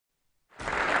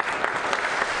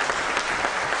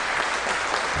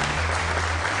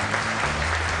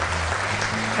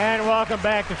And welcome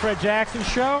back to Fred Jackson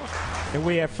Show. And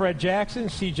we have Fred Jackson,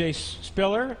 C.J.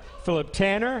 Spiller, Philip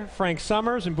Tanner, Frank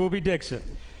Summers, and Boobie Dixon.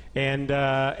 And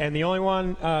the only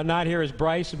one not here is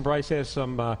Bryce, and Bryce has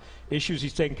some issues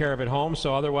he's taking care of at home.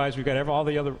 So otherwise, we've got all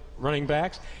the other running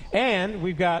backs. And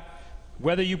we've got,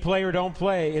 whether you play or don't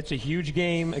play, it's a huge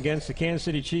game against the Kansas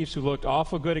City Chiefs, who looked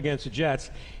awful good against the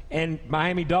Jets. And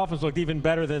Miami Dolphins looked even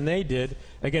better than they did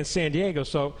against San Diego.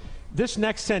 So this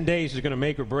next 10 days is going to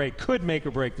make or break, could make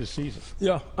or break this season.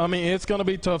 Yeah, I mean, it's going to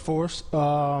be tough for us,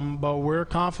 but we're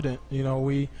confident. You know,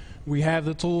 we have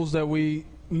the tools that we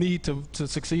need to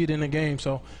succeed in the game.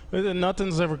 So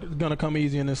nothing's ever going to come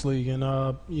easy in this league.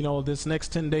 And, you know, this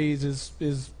next 10 days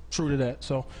is true to that.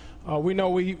 So we know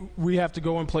we have to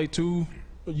go and play two,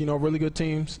 you know, really good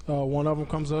teams. One of them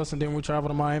comes to us, and then we travel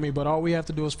to Miami. But all we have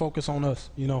to do is focus on us.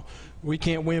 You know, we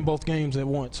can't win both games at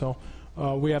once. So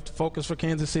we have to focus for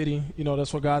Kansas City. You know,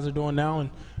 that's what guys are doing now.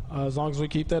 And as long as we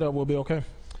keep that up, we'll be okay.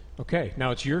 Okay. Now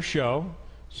it's your show,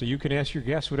 so you can ask your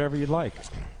guests whatever you'd like.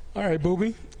 All right,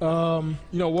 Boobie.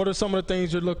 You know, what are some of the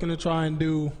things you're looking to try and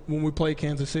do when we play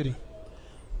Kansas City?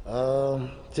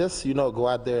 Just, you know, go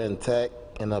out there and attack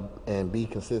and be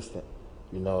consistent.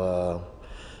 You know,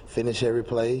 finish every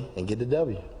play and get the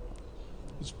W.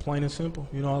 It's plain and simple.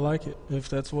 You know, I like it. If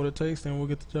that's what it takes, then we'll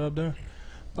get the job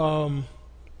done.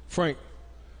 Frank.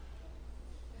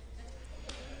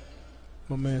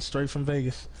 My man, straight from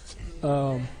Vegas.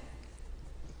 With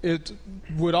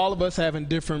all of us having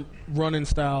different running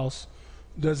styles,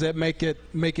 does that make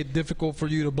it difficult for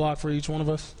you to block for each one of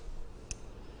us?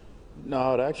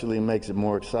 No, it actually makes it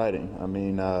more exciting. I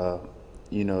mean,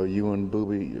 you know, you and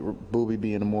Boobie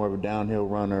being more of a downhill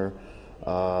runner,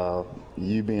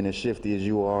 you being as shifty as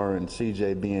you are, and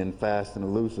CJ being fast and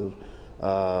elusive,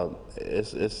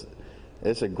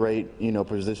 it's a great, you know,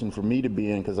 position for me to be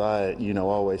in, because I, you know,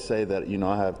 always say that, you know,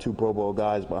 I have two Pro Bowl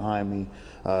guys behind me.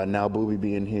 Now Boobie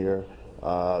being here,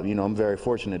 you know, I'm very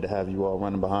fortunate to have you all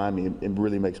running behind me. It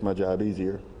really makes my job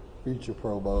easier. Future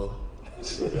Pro Bowl.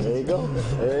 There you go.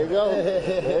 There you go.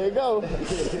 There you go.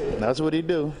 That's what he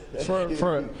do.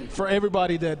 For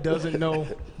everybody that doesn't know,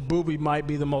 Boobie might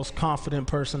be the most confident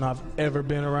person I've ever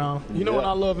been around. You know, and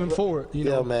I love him for it. You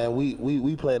know? Man,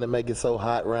 we plan to make it so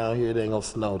hot around here, it ain't gonna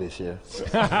snow this year.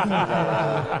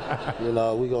 You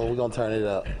know, we gonna turn it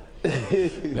up.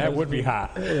 That would be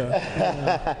hot.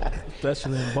 Yeah.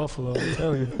 Especially in Buffalo, I'm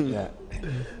telling you. Yeah.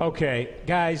 Okay,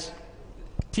 guys,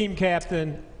 team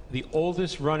captain, the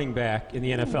oldest running back in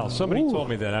the NFL. Somebody told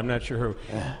me that. I'm not sure who.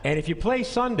 And if you play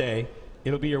Sunday,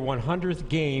 it'll be your 100th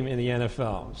game in the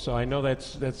NFL. So I know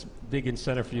that's big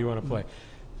incentive for you want to play.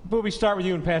 Boobie, start with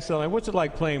you and pass the line. What's it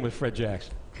like playing with Fred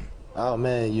Jackson? Oh,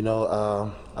 man, you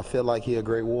know, I feel like he's a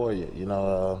great warrior. You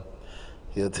know,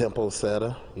 he's a tempo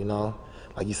setter, you know.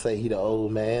 Like you say, he the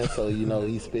old man, so, you know,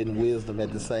 he's spitting wisdom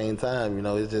at the same time. You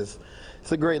know, it's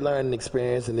a great learning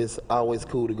experience, and it's always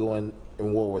cool to go in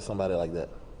war with somebody like that.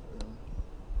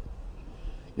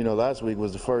 You know, last week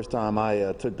was the first time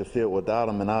I took the field without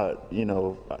him, and I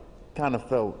kind of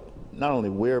felt not only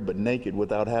weird but naked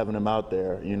without having him out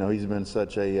there. You know, he's been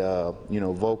such a, you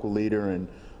know, vocal leader and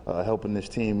helping this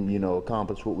team, you know,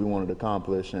 accomplish what we wanted to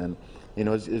accomplish. And, you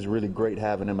know, it's really great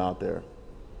having him out there.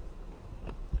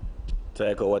 To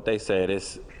echo what they said,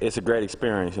 it's a great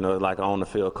experience, you know, like an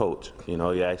on-the-field coach. You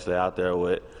know, you're actually out there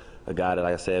with a guy that,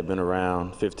 like I said, been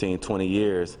around 15, 20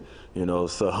 years, you know,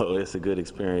 so it's a good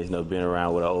experience, you know, being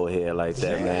around with an old head like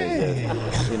that, man.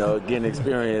 Just, you know, getting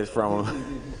experience from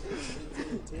him.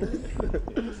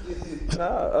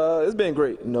 It's been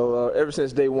great. You know, ever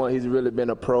since day one, he's really been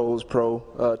a pro's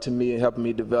pro to me and helping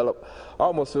me develop. I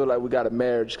almost feel like we got a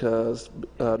marriage, because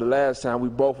the last time we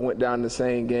both went down the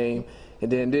same game,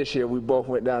 and then this year we both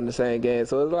went down the same game.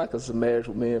 So it's like a marriage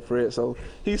with me and Fred. So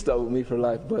he stuck with me for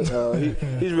life. But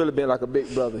he's really been like a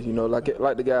big brother. You know, like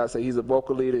the guys say, he's a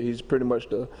vocal leader. He's pretty much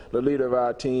the leader of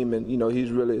our team. And, you know, he's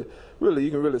really,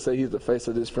 you can really say he's the face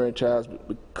of this franchise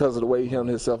because of the way he handles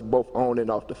himself both on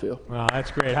and off the field. Wow, that's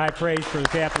great. High praise for the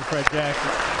captain, Fred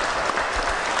Jackson.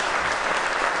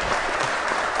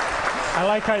 I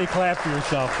like how you clap for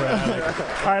yourself, Fred.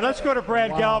 All right, let's go to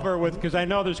Brad Galber because I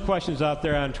know there's questions out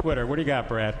there on Twitter. What do you got,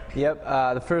 Brad? Yep,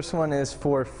 the first one is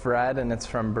for Fred, and it's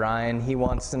from Brian. He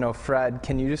wants to know, Fred,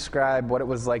 can you describe what it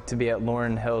was like to be at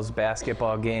Lauryn Hill's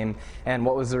basketball game, and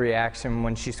what was the reaction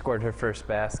when she scored her first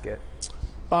basket?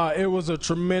 It was a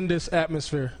tremendous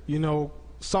atmosphere. You know,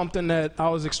 something that I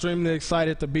was extremely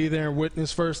excited to be there and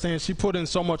witness firsthand. She put in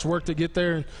so much work to get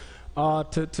there, and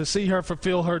to see her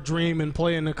fulfill her dream and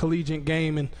play in a collegiate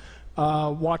game and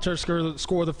watch her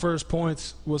score the first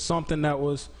points was something that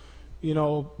was you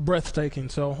know, breathtaking.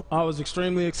 So I was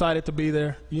extremely excited to be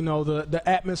there. You know, the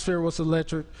atmosphere was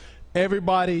electric.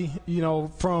 Everybody, you know,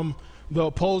 from the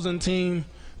opposing team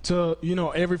to, you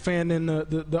know, every fan in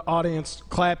the audience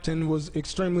clapped and was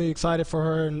extremely excited for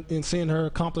her and seeing her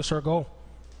accomplish her goal.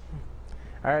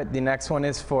 All right, the next one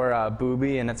is for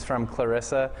Booby, and it's from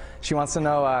Clarissa. She wants to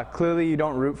know, clearly you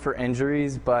don't root for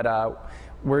injuries, but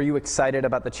were you excited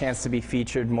about the chance to be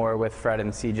featured more with Fred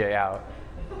and CJ out?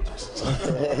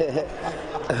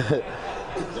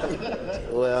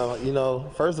 Well, you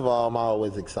know, first of all, I'm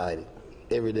always excited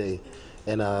every day.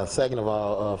 And second of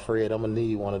all, Fred, I'm going to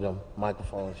need one of them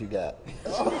microphones you got.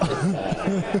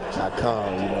 I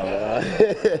calm, you know.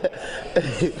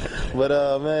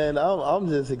 But, man, I'm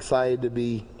just excited to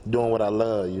be doing what I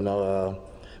love, you know.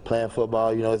 Playing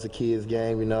football, you know, it's a kid's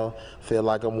game, you know. Feel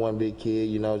like I'm one big kid,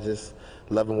 you know, just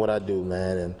loving what I do,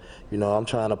 man. And, you know, I'm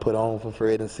trying to put on for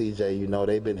Fred and CJ. You know,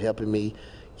 they've been helping me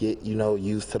get, you know,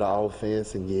 used to the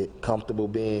offense and get comfortable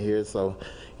being here. So,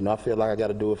 you know, I feel like I got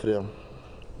to do it for them.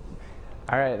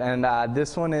 All right, and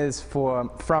this one is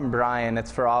from Brian.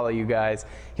 It's for all of you guys.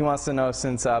 He wants to know,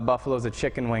 since Buffalo's a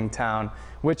chicken wing town,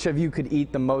 which of you could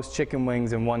eat the most chicken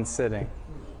wings in one sitting?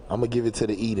 I'm going to give it to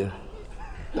the eater.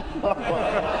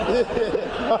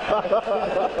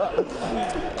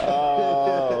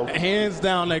 Hands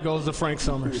down, that goes to Frank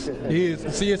Summers.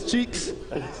 See his cheeks?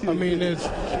 I mean,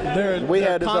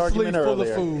 they're constantly full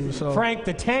of food. So. Frank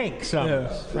the Tank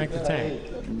Summers. Yeah. Frank the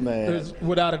Tank. Man.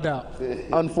 Without a doubt.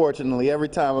 Unfortunately, every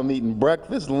time I'm eating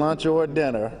breakfast, lunch, or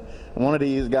dinner, one of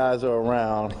these guys are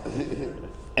around.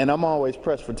 And I'm always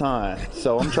pressed for time,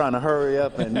 so I'm trying to hurry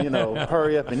up and, you know,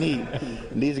 hurry up and eat.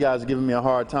 And these guys are giving me a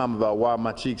hard time about why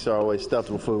my cheeks are always stuffed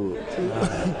with food.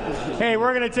 Hey,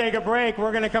 we're going to take a break.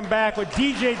 We're going to come back with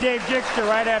DJ Dave Jixter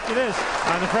right after this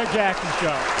on The Fred Jackson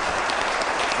Show.